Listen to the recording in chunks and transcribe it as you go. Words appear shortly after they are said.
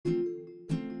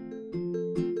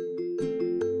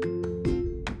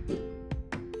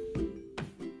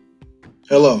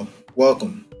Hello,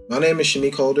 welcome. My name is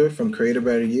Shanique Holder from Create a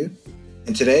Better You,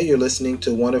 and today you're listening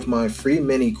to one of my free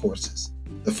mini courses,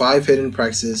 The 5 Hidden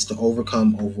Practices to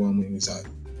Overcome Overwhelming Anxiety.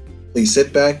 Please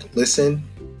sit back, listen,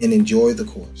 and enjoy the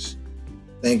course.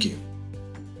 Thank you.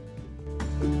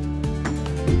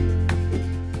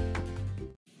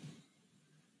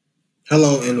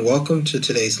 Hello, and welcome to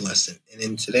today's lesson. And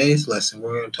in today's lesson,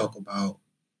 we're going to talk about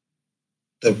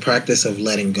the practice of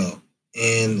letting go.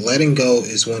 And letting go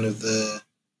is one of the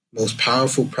most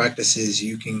powerful practices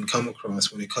you can come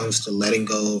across when it comes to letting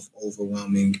go of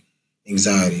overwhelming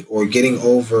anxiety or getting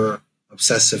over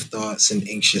obsessive thoughts and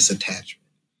anxious attachment.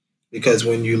 Because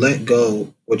when you let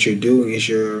go, what you're doing is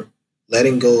you're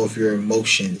letting go of your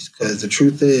emotions. Because the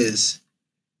truth is,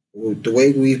 the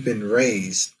way we've been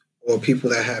raised, or people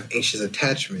that have anxious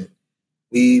attachment,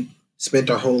 we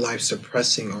spent our whole life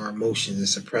suppressing our emotions and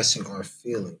suppressing our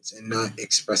feelings and not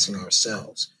expressing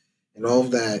ourselves. And all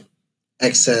of that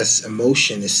excess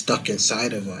emotion is stuck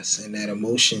inside of us, and that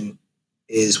emotion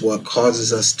is what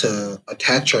causes us to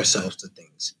attach ourselves to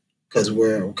things because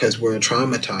we're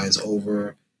traumatized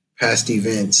over past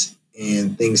events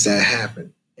and things that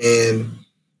happen. And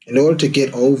in order to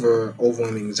get over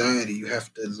overwhelming anxiety, you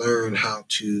have to learn how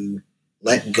to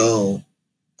let go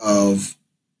of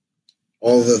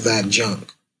all of that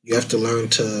junk. You have to learn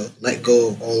to let go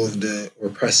of all of the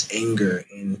repressed anger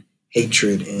and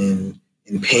hatred and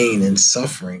pain and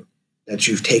suffering that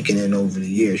you've taken in over the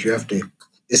years. You have to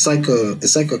it's like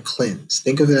a cleanse.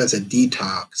 Think of it as a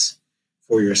detox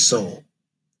for your soul.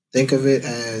 Think of it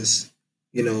as,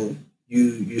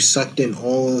 you sucked in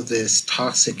all of this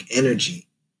toxic energy,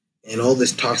 and all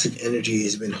this toxic energy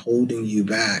has been holding you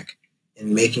back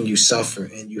and making you suffer,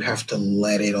 and you have to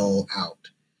let it all out.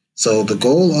 So the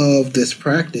goal of this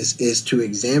practice is to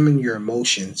examine your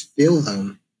emotions, feel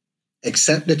them,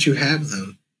 accept that you have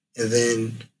them, and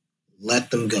then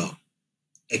let them go.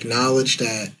 Acknowledge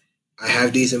that I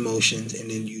have these emotions, and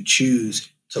then you choose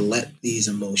to let these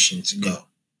emotions go,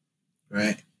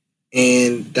 right?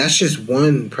 And that's just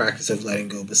one practice of letting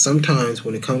go. But sometimes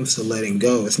when it comes to letting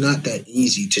go, it's not that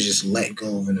easy to just let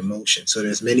go of an emotion. So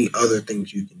there's many other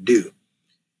things you can do.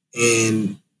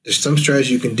 And there's some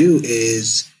strategy you can do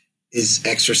is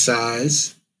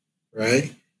exercise,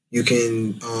 right? You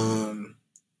can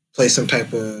play some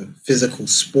type of physical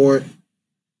sport.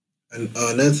 And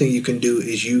another thing you can do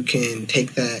is you can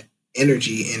take that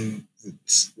energy and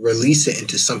release it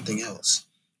into something else.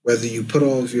 Whether you put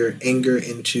all of your anger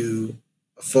into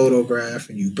a photograph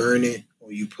and you burn it,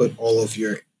 or you put all of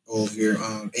your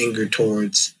anger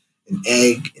towards an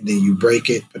egg and then you break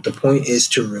it. But the point is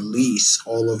to release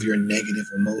all of your negative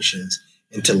emotions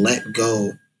and to let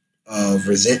go of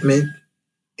resentment,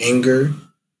 anger,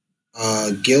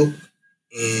 guilt,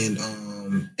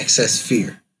 and excess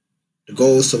fear. The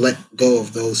goal is to let go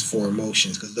of those four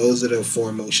emotions, because those are the four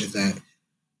emotions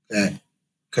that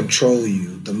control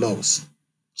you the most.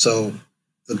 So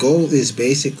the goal is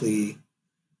basically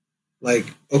like,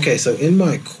 okay, so in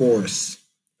my course,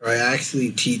 right, I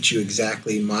actually teach you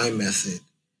exactly my method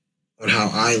on how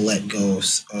I let go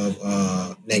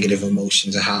of negative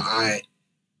emotions and how I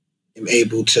am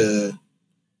able to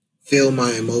feel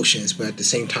my emotions, but at the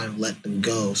same time let them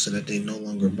go so that they no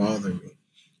longer bother me,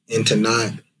 and to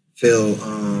not feel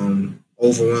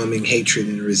overwhelming hatred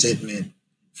and resentment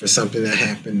for something that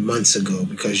happened months ago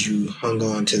because you hung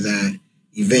on to that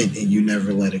event and you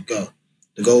never let it go.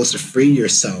 The goal is to free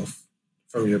yourself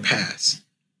from your past,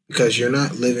 because you're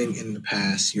not living in the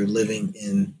past, you're living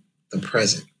in the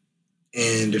present.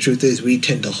 And the truth is, we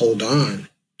tend to hold on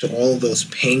to all of those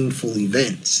painful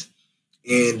events,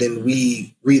 and then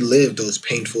we relive those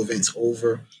painful events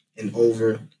over and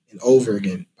over and over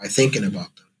again by thinking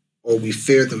about them, or we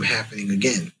fear them happening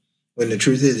again. When the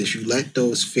truth is, if you let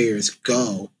those fears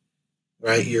go,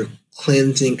 right, you're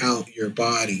cleansing out your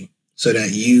body so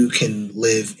that you can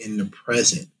live in the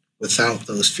present without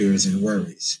those fears and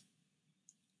worries.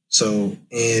 So,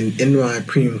 and in my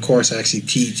premium course, I actually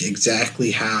teach exactly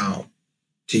how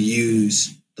to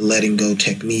use the letting go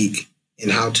technique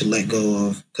and how to let go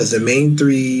of, because the main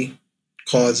three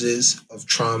causes of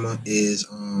trauma is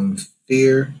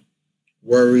fear,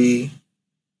 worry,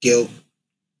 guilt,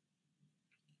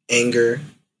 anger,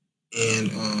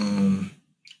 and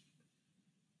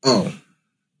oh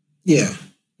yeah,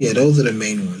 yeah, those are the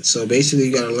main ones. So basically,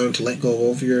 you got to learn to let go of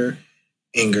all of your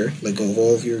anger, let go of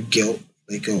all of your guilt,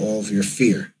 let go of all of your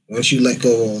fear. Once you let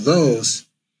go of all of those,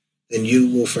 then you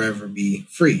will forever be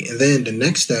free. And then the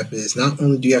next step is, not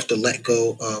only do you have to let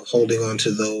go of holding on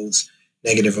to those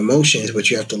negative emotions, but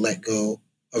you have to let go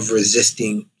of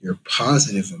resisting your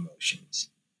positive emotions.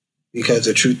 because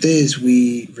the truth is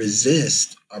we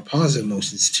resist our positive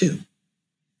emotions too.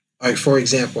 Like for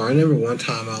example, I remember one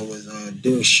time I was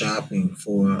doing shopping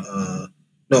for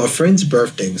no, a friend's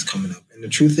birthday was coming up, and the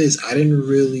truth is I didn't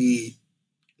really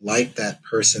like that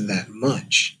person that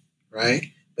much, right?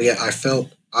 But yet I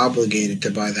felt obligated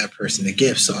to buy that person a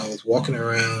gift, so I was walking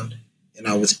around and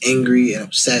I was angry and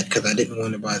upset because I didn't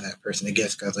want to buy that person a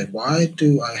gift. Because I was like, why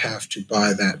do I have to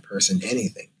buy that person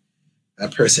anything?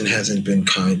 That person hasn't been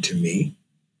kind to me,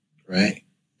 right?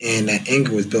 And that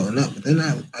anger was building up. But then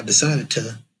I decided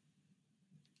to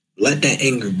let that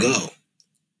anger go,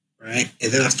 right?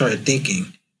 And then I started thinking,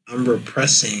 I'm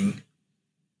repressing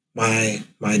my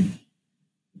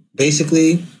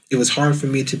basically it was hard for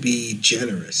me to be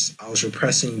generous. I was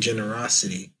repressing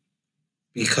generosity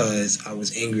because I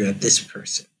was angry at this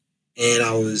person. And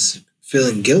I was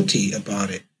feeling guilty about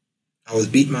it. I was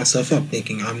beating myself up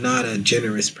thinking I'm not a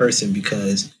generous person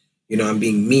because, I'm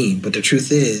being mean. But the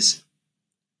truth is,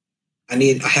 I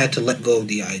had to let go of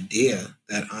the idea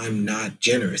that I'm not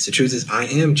generous. The truth is I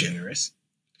am generous.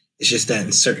 It's just that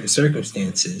in certain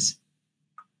circumstances,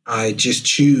 I just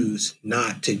choose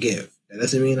not to give. That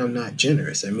doesn't mean I'm not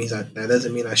generous. That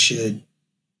doesn't mean I should,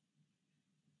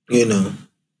 you know,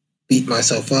 beat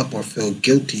myself up or feel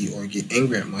guilty or get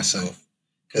angry at myself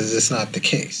because it's not the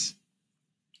case.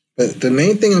 But the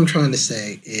main thing I'm trying to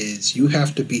say is you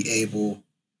have to be able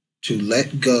to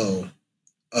let go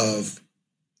of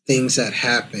things that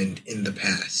happened in the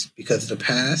past because the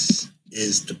past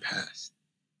is the past.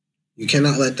 You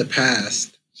cannot let the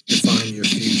past define your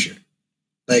future.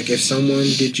 Like if someone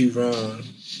did you wrong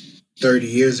 30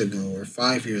 years ago or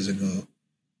 5 years ago,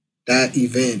 that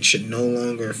event should no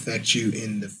longer affect you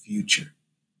in the future.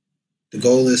 The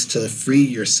goal is to free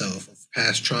yourself of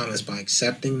past traumas by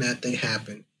accepting that they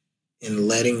happened and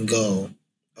letting go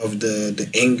of the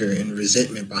anger and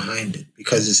resentment behind it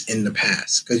because it's in the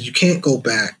past. Because you can't go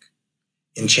back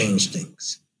and change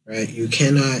things, right? You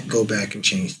cannot go back and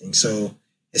change things. So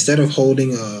instead of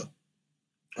holding a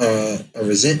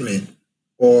resentment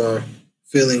or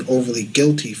feeling overly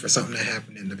guilty for something that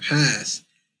happened in the past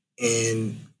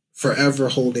and forever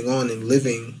holding on and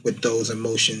living with those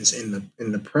emotions in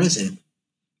the present,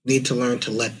 you need to learn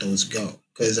to let those go.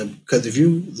 Because if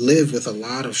you live with a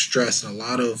lot of stress and a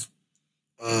lot of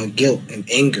guilt and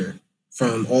anger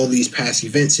from all these past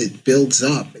events, it builds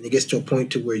up and it gets to a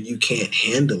point to where you can't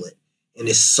handle it, and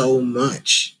it's so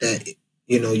much that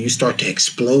you start to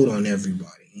explode on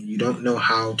everybody, and you don't know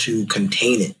how to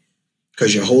contain it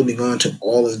because you're holding on to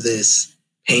all of this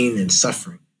pain and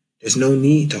suffering. There's no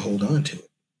need to hold on to it.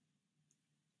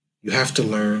 You have to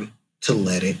learn to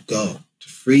let it go, to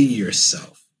free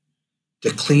yourself, to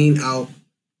clean out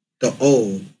the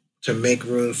old, to make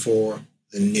room for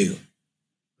the new.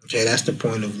 Okay, that's the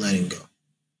point of letting go,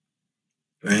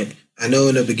 right? I know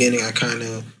in the beginning I kind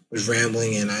of was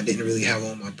rambling and I didn't really have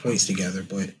all my points together,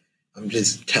 but I'm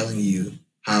just telling you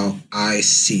how I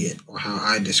see it or how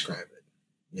I describe it.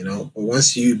 But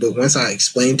once I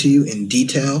explain to you in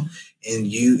detail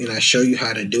and I show you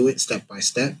how to do it step by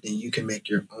step, then you can make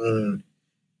your own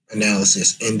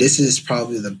analysis. And this is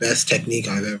probably the best technique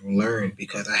I've ever learned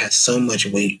because I had so much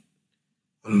weight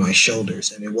on my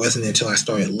shoulders. And it wasn't until I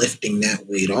started lifting that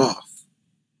weight off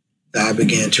that I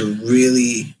began to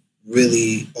really,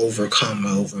 really overcome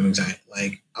my over anxiety.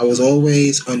 Like I was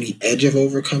always on the edge of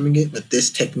overcoming it, but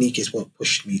this technique is what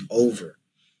pushed me over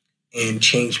and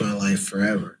changed my life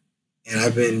forever. And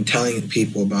I've been telling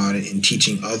people about it and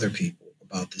teaching other people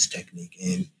about this technique,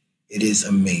 and it is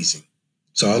amazing.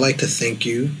 So I'd like to thank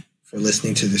you for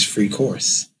listening to this free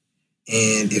course.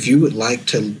 And if you would like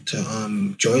to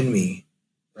join me,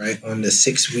 right, on the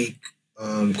 6 week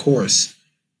course,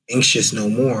 Anxious No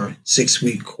More 6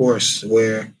 week course,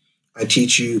 where I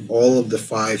teach you all of the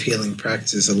 5 healing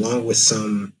practices along with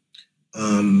some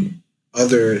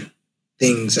other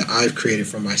things that I've created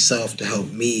for myself to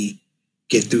help me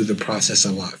get through the process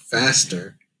a lot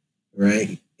faster,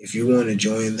 right? If you want to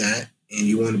join that and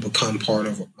you want to become part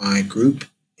of my group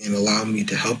and allow me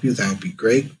to help you, that would be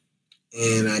great.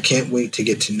 And I can't wait to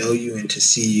get to know you and to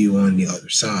see you on the other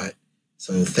side.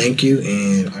 So thank you,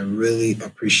 and I really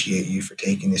appreciate you for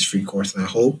taking this free course, and I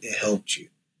hope it helped you.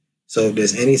 So if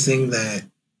there's anything that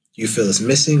you feel is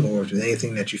missing, or if there's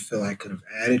anything that you feel I could have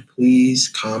added, please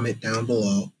comment down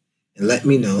below and let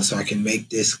me know so I can make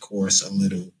this course a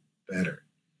little better.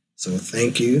 So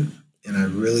thank you, and I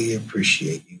really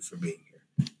appreciate you for being here.